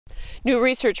New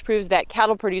research proves that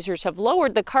cattle producers have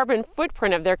lowered the carbon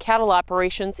footprint of their cattle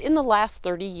operations in the last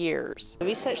 30 years. The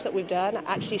research that we've done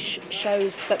actually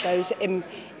shows that those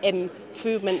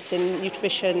improvements in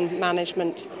nutrition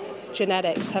management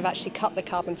genetics have actually cut the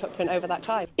carbon footprint over that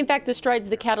time. In fact, the strides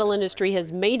the cattle industry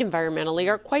has made environmentally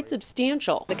are quite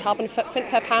substantial. The carbon footprint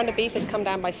per pound of beef has come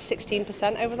down by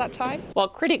 16% over that time. While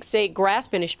critics say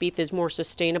grass-finished beef is more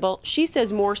sustainable, she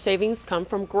says more savings come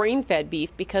from grain-fed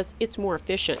beef because it's more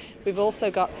efficient. We've also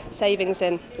got savings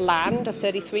in land of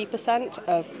 33%,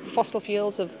 of fossil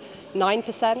fuels of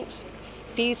 9%,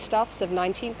 feedstuffs of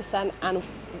 19%, and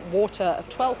water of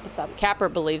 12%. Capper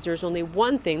believes there's only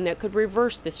one thing that could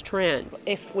reverse this trend.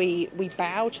 If we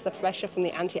bow to the pressure from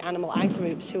the anti-animal ag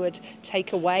groups who would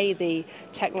take away the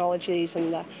technologies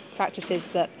and the practices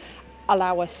that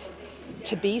allow us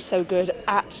to be so good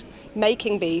at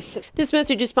making beef. This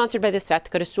message is sponsored by the South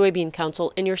Dakota Soybean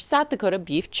Council and your South Dakota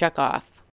Beef Checkoff.